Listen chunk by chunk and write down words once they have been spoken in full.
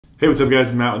Hey, what's up guys,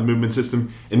 it's Matt with the Movement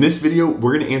System. In this video,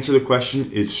 we're gonna answer the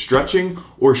question, is stretching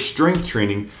or strength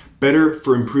training better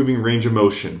for improving range of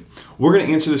motion? We're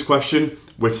gonna answer this question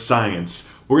with science.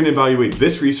 We're gonna evaluate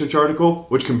this research article,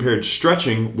 which compared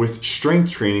stretching with strength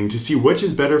training to see which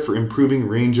is better for improving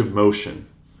range of motion.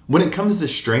 When it comes to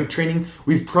strength training,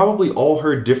 we've probably all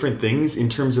heard different things in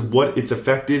terms of what its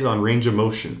effect is on range of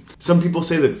motion. Some people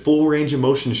say that full range of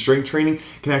motion strength training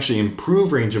can actually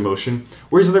improve range of motion,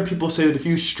 whereas other people say that if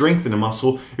you strengthen a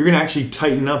muscle, you're gonna actually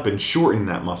tighten up and shorten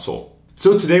that muscle.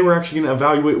 So today we're actually gonna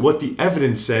evaluate what the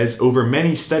evidence says over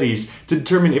many studies to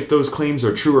determine if those claims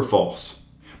are true or false.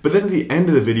 But then at the end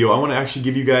of the video, I want to actually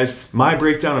give you guys my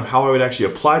breakdown of how I would actually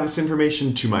apply this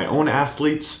information to my own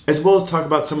athletes, as well as talk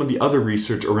about some of the other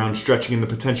research around stretching and the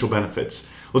potential benefits.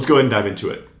 Let's go ahead and dive into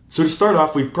it. So to start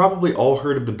off, we've probably all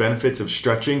heard of the benefits of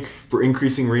stretching for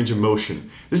increasing range of motion.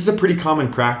 This is a pretty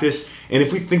common practice, and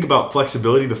if we think about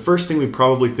flexibility, the first thing we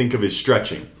probably think of is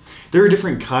stretching. There are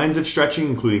different kinds of stretching,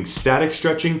 including static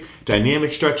stretching,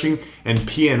 dynamic stretching, and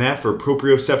PNF, or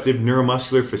proprioceptive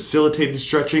neuromuscular facilitated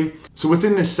stretching. So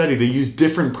within this study, they use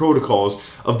different protocols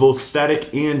of both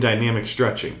static and dynamic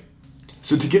stretching.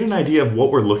 So to get an idea of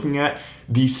what we're looking at,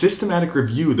 the systematic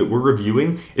review that we're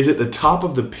reviewing is at the top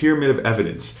of the pyramid of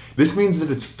evidence. This means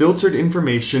that it's filtered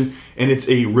information and it's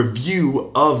a review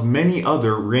of many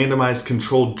other randomized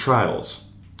controlled trials.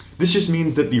 This just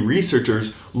means that the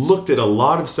researchers looked at a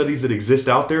lot of studies that exist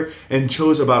out there and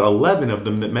chose about 11 of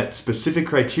them that met specific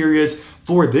criteria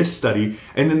for this study,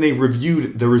 and then they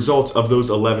reviewed the results of those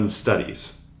 11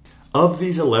 studies. Of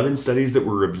these 11 studies that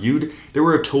were reviewed, there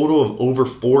were a total of over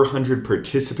 400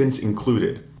 participants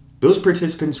included. Those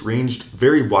participants ranged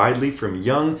very widely from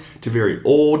young to very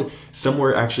old. Some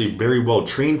were actually very well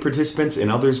trained participants,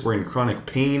 and others were in chronic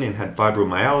pain and had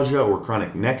fibromyalgia or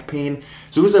chronic neck pain.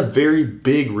 So it was a very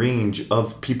big range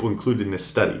of people included in this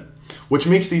study, which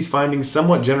makes these findings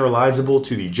somewhat generalizable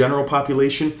to the general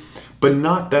population, but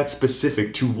not that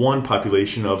specific to one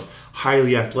population of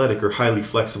highly athletic or highly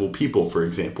flexible people, for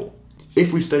example.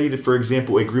 If we studied, for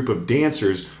example, a group of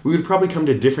dancers, we would probably come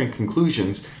to different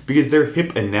conclusions because their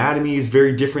hip anatomy is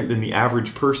very different than the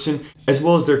average person, as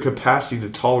well as their capacity to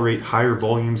tolerate higher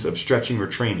volumes of stretching or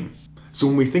training. So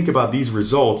when we think about these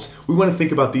results, we want to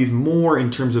think about these more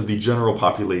in terms of the general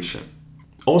population.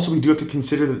 Also, we do have to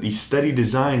consider that the study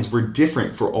designs were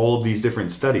different for all of these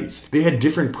different studies. They had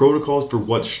different protocols for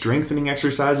what strengthening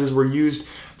exercises were used,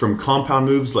 from compound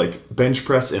moves like bench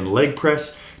press and leg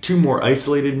press to more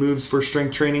isolated moves for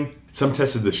strength training. Some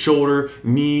tested the shoulder,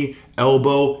 knee,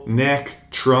 elbow, neck,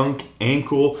 trunk,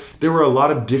 ankle. There were a lot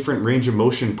of different range of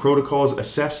motion protocols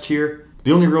assessed here.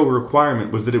 The only real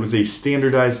requirement was that it was a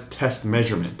standardized test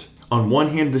measurement. On one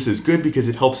hand, this is good because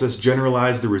it helps us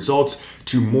generalize the results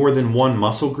to more than one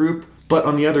muscle group, but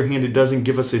on the other hand, it doesn't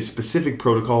give us a specific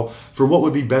protocol for what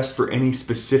would be best for any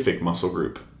specific muscle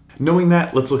group. Knowing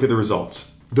that, let's look at the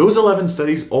results. Those 11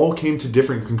 studies all came to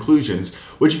different conclusions,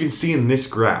 which you can see in this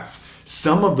graph.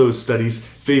 Some of those studies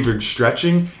favored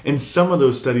stretching, and some of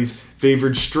those studies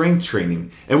favored strength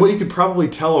training. And what you could probably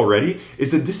tell already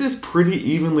is that this is pretty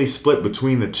evenly split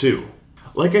between the two.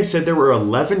 Like I said, there were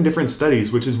 11 different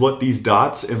studies, which is what these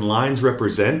dots and lines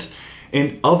represent.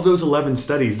 And of those 11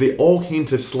 studies, they all came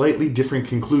to slightly different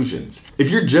conclusions. If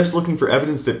you're just looking for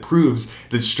evidence that proves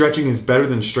that stretching is better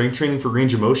than strength training for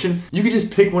range of motion, you could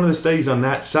just pick one of the studies on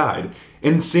that side.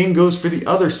 And same goes for the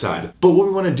other side. But what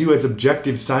we want to do as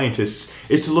objective scientists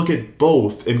is to look at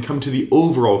both and come to the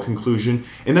overall conclusion,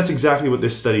 and that's exactly what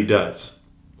this study does.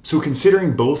 So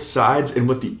considering both sides and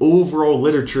what the overall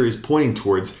literature is pointing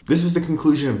towards, this was the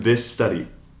conclusion of this study.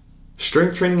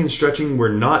 Strength training and stretching were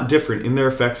not different in their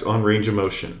effects on range of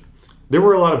motion. There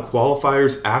were a lot of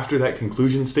qualifiers after that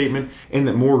conclusion statement, and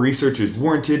that more research is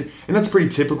warranted, and that's pretty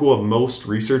typical of most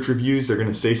research reviews. They're going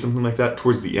to say something like that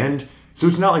towards the end. So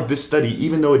it's not like this study,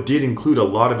 even though it did include a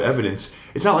lot of evidence,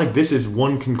 it's not like this is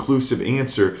one conclusive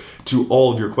answer to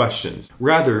all of your questions.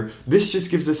 Rather, this just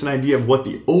gives us an idea of what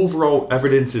the overall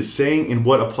evidence is saying and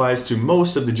what applies to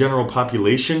most of the general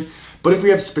population. But if we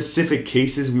have specific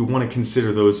cases, we want to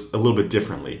consider those a little bit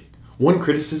differently. One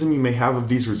criticism you may have of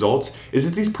these results is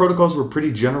that these protocols were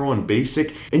pretty general and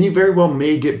basic, and you very well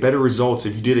may get better results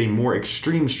if you did a more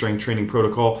extreme strength training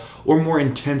protocol or more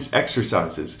intense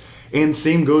exercises. And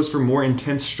same goes for more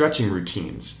intense stretching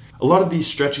routines. A lot of these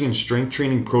stretching and strength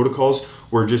training protocols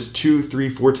were just 2, 3,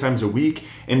 4 times a week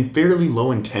and fairly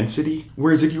low intensity.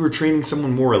 Whereas if you were training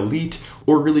someone more elite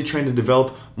or really trying to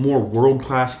develop more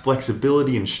world-class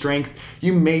flexibility and strength,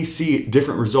 you may see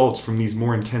different results from these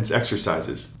more intense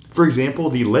exercises. For example,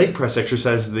 the leg press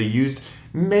exercise that they used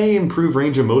may improve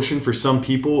range of motion for some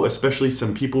people, especially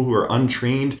some people who are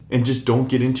untrained and just don't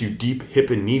get into deep hip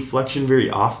and knee flexion very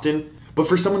often. But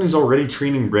for someone who's already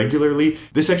training regularly,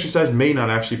 this exercise may not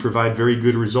actually provide very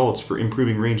good results for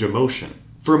improving range of motion.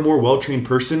 For a more well-trained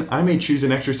person, I may choose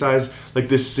an exercise like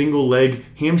this single leg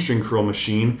hamstring curl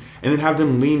machine and then have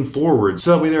them lean forward,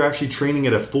 so that way they're actually training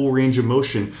at a full range of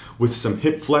motion with some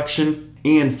hip flexion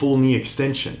and full knee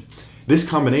extension. This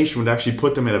combination would actually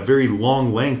put them at a very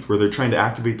long length where they're trying to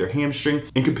activate their hamstring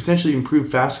and could potentially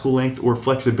improve fascicle length or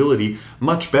flexibility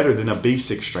much better than a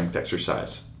basic strength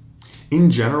exercise. In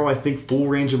general, I think full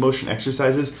range of motion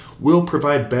exercises will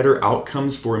provide better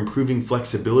outcomes for improving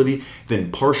flexibility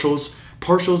than partials.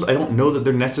 Partials, I don't know that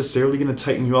they're necessarily going to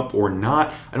tighten you up or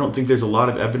not. I don't think there's a lot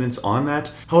of evidence on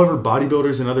that. However,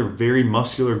 bodybuilders and other very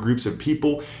muscular groups of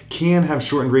people can have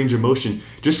shortened range of motion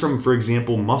just from, for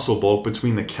example, muscle bulk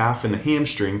between the calf and the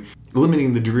hamstring,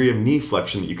 limiting the degree of knee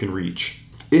flexion that you can reach.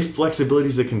 If flexibility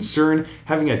is a concern,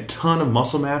 having a ton of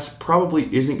muscle mass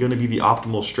probably isn't going to be the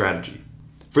optimal strategy.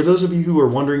 For those of you who are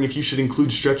wondering if you should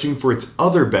include stretching for its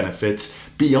other benefits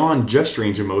beyond just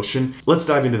range of motion, let's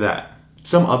dive into that.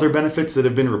 Some other benefits that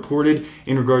have been reported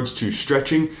in regards to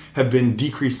stretching have been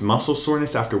decreased muscle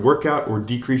soreness after workout or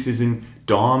decreases in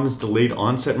DOMS, delayed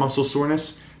onset muscle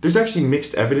soreness. There's actually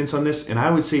mixed evidence on this, and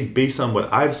I would say based on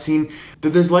what I've seen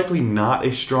that there's likely not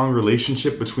a strong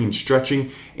relationship between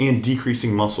stretching and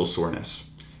decreasing muscle soreness.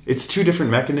 It's two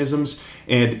different mechanisms,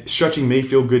 and stretching may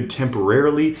feel good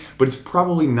temporarily, but it's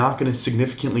probably not going to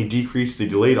significantly decrease the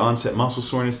delayed onset muscle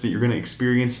soreness that you're going to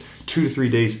experience 2 to 3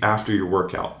 days after your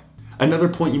workout. Another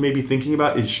point you may be thinking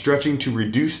about is stretching to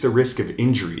reduce the risk of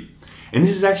injury. And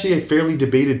this is actually a fairly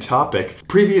debated topic.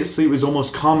 Previously, it was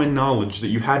almost common knowledge that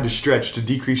you had to stretch to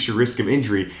decrease your risk of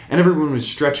injury, and everyone was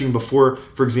stretching before,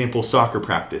 for example, soccer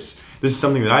practice. This is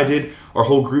something that I did. Our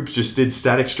whole group just did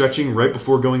static stretching right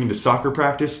before going into soccer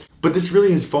practice, but this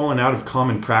really has fallen out of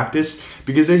common practice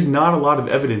because there's not a lot of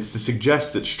evidence to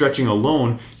suggest that stretching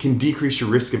alone can decrease your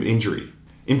risk of injury.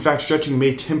 In fact, stretching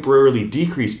may temporarily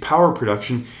decrease power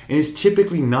production and is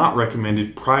typically not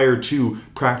recommended prior to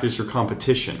practice or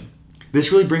competition.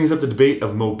 This really brings up the debate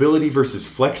of mobility versus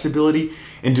flexibility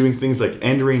and doing things like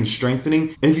end range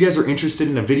strengthening. And if you guys are interested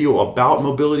in a video about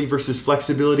mobility versus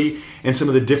flexibility and some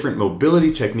of the different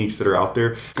mobility techniques that are out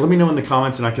there, let me know in the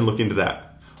comments and I can look into that.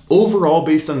 Overall,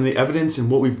 based on the evidence and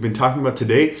what we've been talking about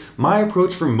today, my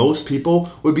approach for most people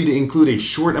would be to include a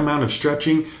short amount of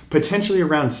stretching, potentially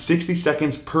around 60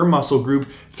 seconds per muscle group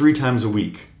 3 times a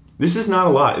week. This is not a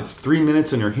lot. It's 3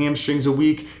 minutes on your hamstrings a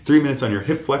week, 3 minutes on your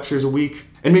hip flexors a week,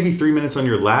 and maybe 3 minutes on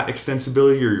your lat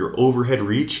extensibility or your overhead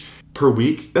reach per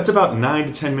week. That's about 9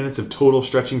 to 10 minutes of total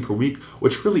stretching per week,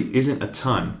 which really isn't a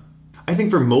ton. I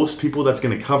think for most people that's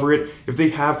going to cover it. If they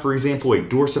have, for example, a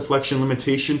dorsiflexion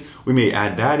limitation, we may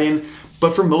add that in.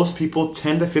 But for most people,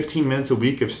 10 to 15 minutes a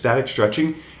week of static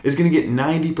stretching is going to get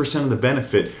 90% of the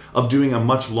benefit of doing a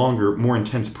much longer, more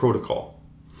intense protocol.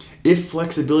 If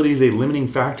flexibility is a limiting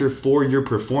factor for your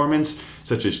performance,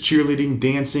 such as cheerleading,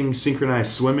 dancing,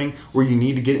 synchronized swimming, where you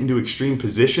need to get into extreme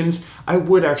positions, I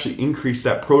would actually increase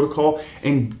that protocol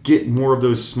and get more of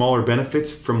those smaller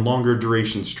benefits from longer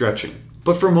duration stretching.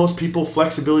 But for most people,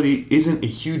 flexibility isn't a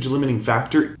huge limiting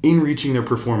factor in reaching their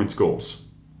performance goals.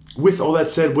 With all that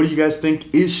said, what do you guys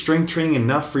think? Is strength training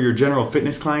enough for your general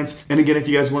fitness clients? And again, if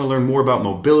you guys want to learn more about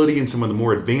mobility and some of the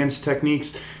more advanced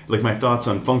techniques, like my thoughts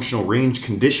on functional range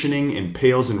conditioning and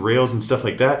pails and rails and stuff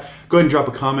like that, go ahead and drop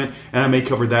a comment and I may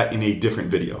cover that in a different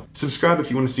video. Subscribe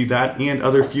if you want to see that and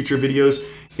other future videos.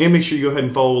 And make sure you go ahead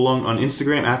and follow along on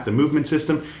Instagram at The Movement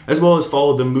System, as well as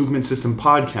follow the Movement System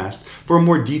podcast for a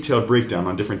more detailed breakdown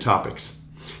on different topics.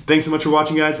 Thanks so much for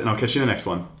watching, guys, and I'll catch you in the next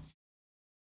one.